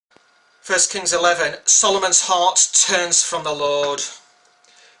1 Kings 11, Solomon's heart turns from the Lord.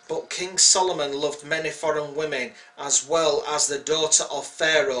 But King Solomon loved many foreign women, as well as the daughter of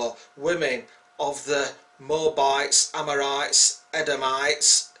Pharaoh, women of the Moabites, Amorites,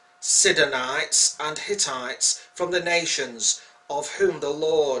 Edomites, Sidonites, and Hittites, from the nations of whom the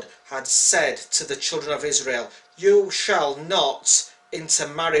Lord had said to the children of Israel, "You shall not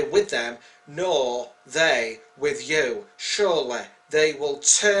intermarry with them, nor they with you. Surely they will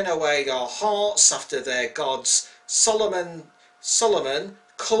turn away your hearts after their gods." Solomon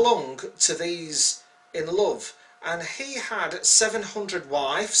clung to these in love, and he had 700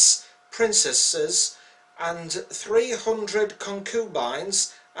 wives, princesses, and 300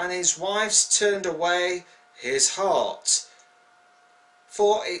 concubines, and his wives turned away his heart.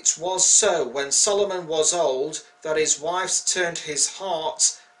 For it was so, when Solomon was old, that his wives turned his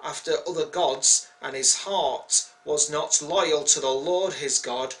heart after other gods, and his heart was not loyal to the Lord his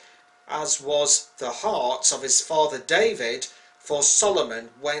God, as was the heart of his father David. For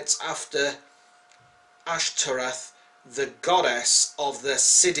Solomon went after Ashtoreth, the goddess of the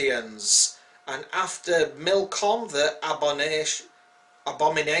Sidonians, and after Milcom, the abomination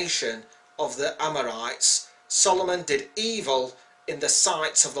of the Amorites. Solomon did evil in the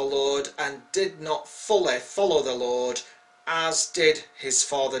sight of the Lord, and did not fully follow the Lord, as did his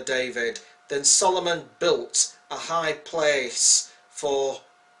father David. Then Solomon built a high place for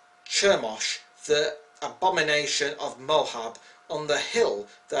Chemosh, the abomination of Moab, on the hill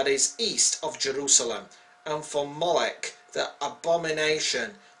that is east of Jerusalem, and for Molech, the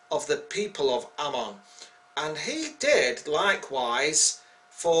abomination of the people of Ammon. And he did likewise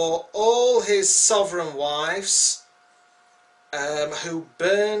for all his sovereign wives, who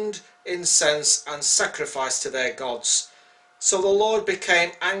burned incense and sacrificed to their gods. So the Lord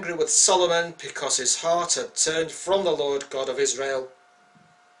became angry with Solomon, because his heart had turned from the Lord God of Israel,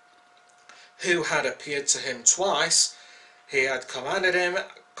 who had appeared to him twice. He had commanded him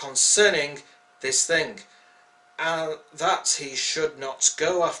concerning this thing, and that he should not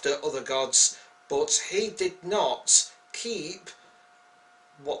go after other gods, but he did not keep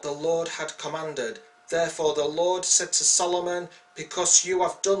what the Lord had commanded. Therefore the Lord said to Solomon, "Because you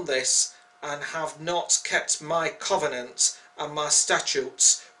have done this, and have not kept my covenant and my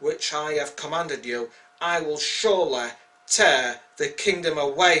statutes, which I have commanded you, I will surely tear the kingdom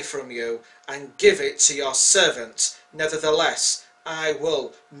away from you, and give it to your servant. Nevertheless, I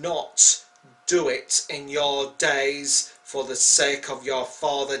will not do it in your days for the sake of your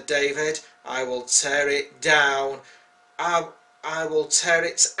father David. I will tear it down. I will tear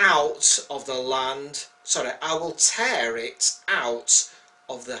it out of the land. I will tear it out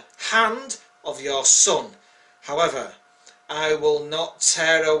of the hand of your son. However, I will not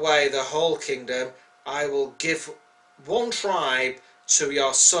tear away the whole kingdom. I will give one tribe to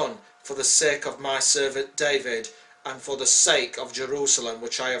your son, for the sake of my servant David, and for the sake of Jerusalem,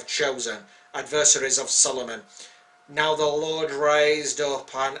 which I have chosen." Adversaries of Solomon. Now the Lord raised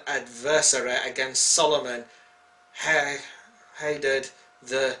up an adversary against Solomon, Hadad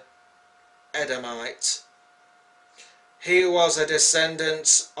the Edomite. He was a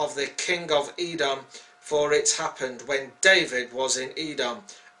descendant of the king of Edom, for it happened when David was in Edom,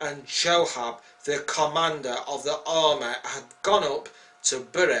 and Joab, the commander of the army, had gone up to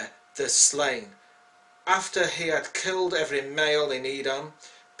bury the slain, after he had killed every male in Edom,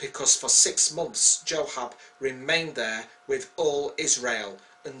 because for 6 months Joab remained there with all Israel,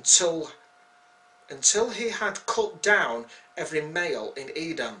 until he had cut down every male in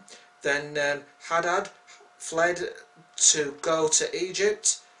Edom. Then Hadad fled to go to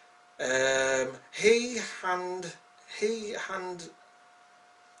Egypt. He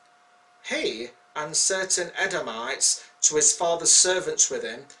and certain Edomites, to his father's servants with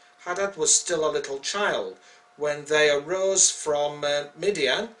him. Hadad was still a little child when they arose from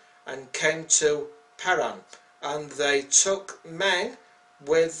Midian and came to Paran, and they took men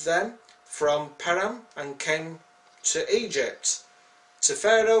with them from Paran and came to Egypt, to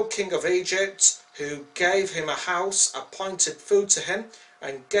Pharaoh king of Egypt, who gave him a house, appointed food to him,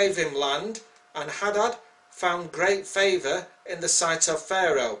 and gave him land. And Hadad found great favour in the sight of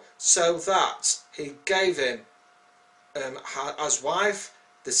Pharaoh, so that he gave him as wife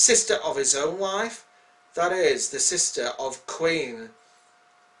the sister of his own wife, that is, the sister of Queen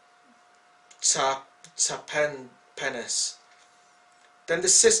Tahpenes. Then the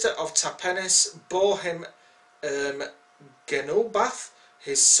sister of Tahpenes bore him Genubath,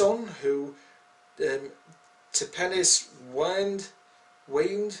 his son, who Tahpenes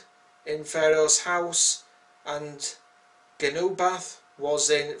weaned in Pharaoh's house, and Genubath was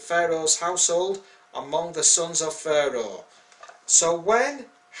in Pharaoh's household among the sons of Pharaoh. So when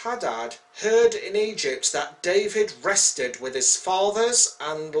Hadad heard in Egypt that David rested with his fathers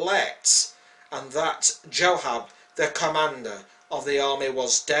and that Joab, the commander of the army,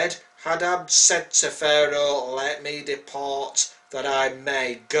 was dead, Hadad said to Pharaoh, "Let me depart, that I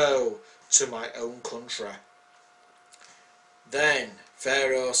may go to my own country." Then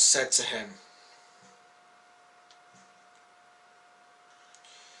Pharaoh said to him,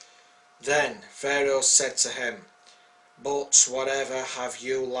 "But whatever have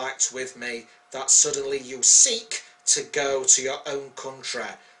you lacked with me, that suddenly you seek to go to your own country?"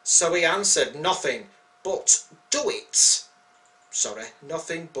 So he answered, "Nothing but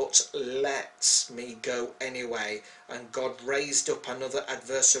let me go anyway." And God raised up another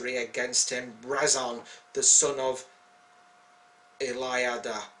adversary against him, Rezon, the son of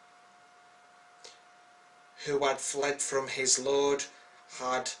Eliada, who had fled from his lord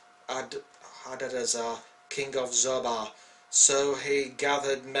Hadadezer, king of Zobah. So he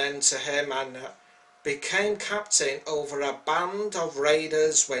gathered men to him and became captain over a band of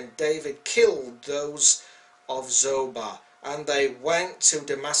raiders when David killed those of Zobah. And they went to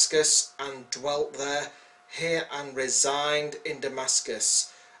Damascus and dwelt there and resigned in Damascus.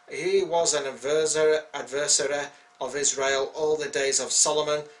 He was an adversary of Israel all the days of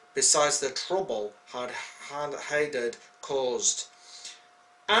Solomon, besides the trouble Hadad caused.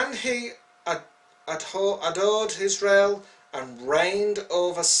 And he adored Israel and reigned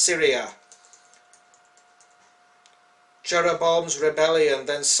over Syria. Jeroboam's rebellion.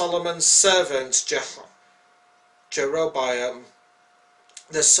 Then Solomon's servant Jeroboam,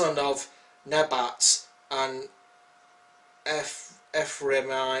 the son of Nebat, an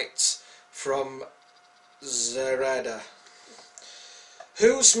Ephraimite from Zeredah,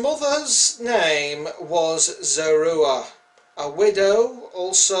 whose mother's name was Zeruiah, a widow,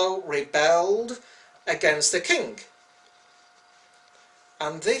 also rebelled against the king.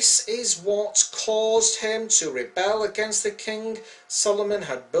 And this is what caused him to rebel against the king. Solomon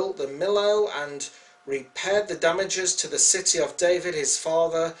had built the Millo and repaired the damages to the city of David his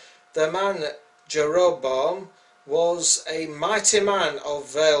father. The man Jeroboam was a mighty man of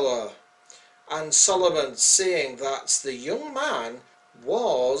valor. And Solomon, seeing that the young man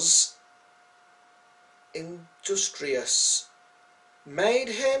was industrious, made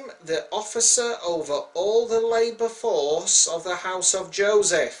him the officer over all the labour force of the house of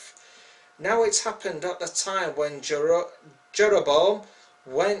Joseph. Now it happened at the time when Jeroboam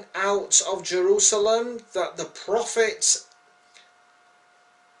went out of Jerusalem that the prophet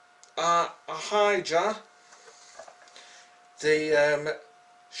Ahijah the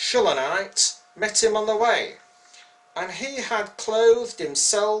Shilonite met him on the way, and he had clothed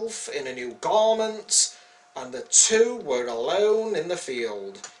himself in a new garment, and the two were alone in the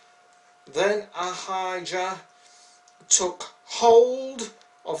field. Then Ahijah took hold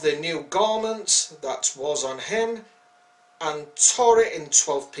of the new garment that was on him and tore it in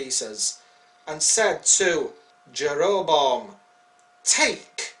 12 pieces, and said to Jeroboam,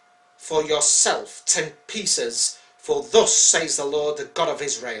 "Take for yourself 10 pieces, for thus says the Lord, the God of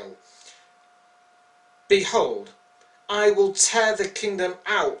Israel, behold, I will tear the kingdom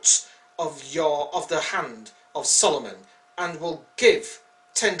out of the hand of Solomon, and will give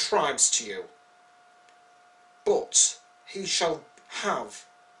 10 tribes to you. But he shall have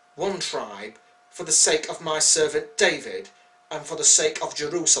 1 tribe for the sake of my servant David, and for the sake of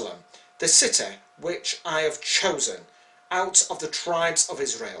Jerusalem, the city which I have chosen out of the tribes of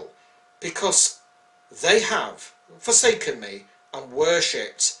Israel, because they have forsaken me and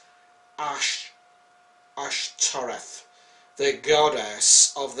worshipped Ashtoreth, the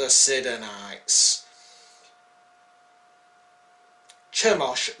goddess of the Sidonites,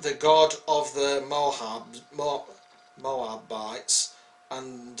 Chemosh, the god of the Moabites,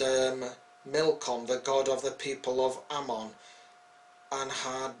 and Milcom, the god of the people of Ammon,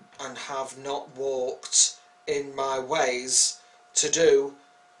 and have not walked in my ways to do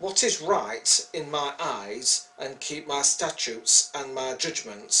what is right in my eyes, and keep my statutes and my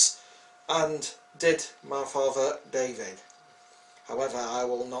judgments, and did my father David. However, I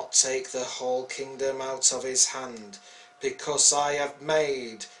will not take the whole kingdom out of his hand, because I have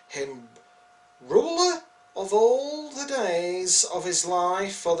made him ruler of all the days of his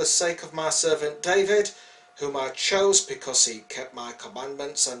life for the sake of my servant David, whom I chose because he kept my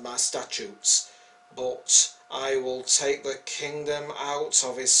commandments and my statutes. But I will take the kingdom out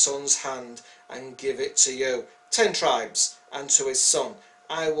of his son's hand and give it to you, 10 tribes, and to his son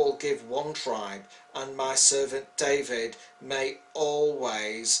I will give 1 tribe, and my servant David may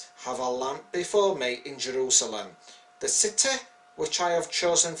always have a lamp before me in Jerusalem, the city which I have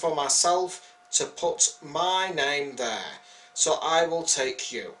chosen for myself, to put my name there. So I will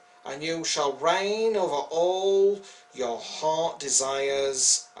take you, and you shall reign over all your heart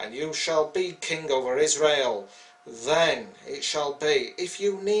desires, and you shall be king over Israel. Then it shall be, if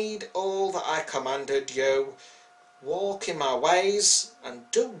you need all that I commanded you, walk in my ways, and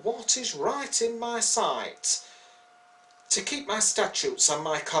do what is right in my sight, to keep my statutes and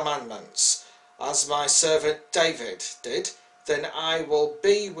my commandments, as my servant David did, then I will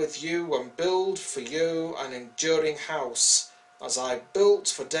be with you and build for you an enduring house, as I built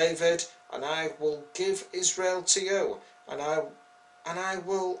for David, and I will give Israel to you, and I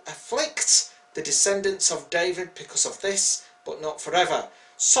will afflict the descendants of David because of this, but not forever.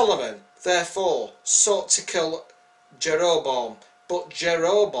 Solomon therefore sought to kill Jeroboam, but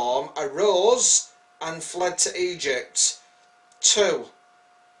Jeroboam arose and fled to Egypt, to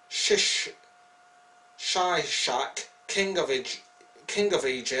Shishak, king of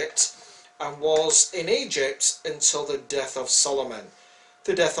Egypt, and was in Egypt until the death of Solomon.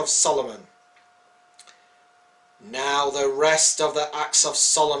 The death of Solomon. Now the rest of the acts of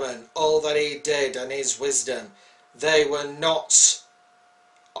Solomon, all that he did, and his wisdom, they were not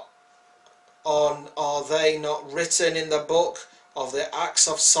are they not written in the book of the acts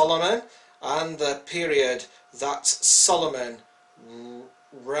of Solomon? And the period that Solomon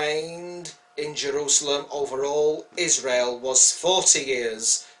reigned in Jerusalem over all Israel was 40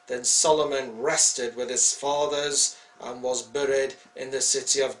 years. Then Solomon rested with his fathers and was buried in the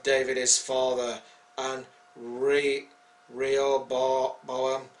city of David his father, and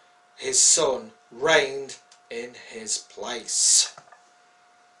Rehoboam his son reigned in his place.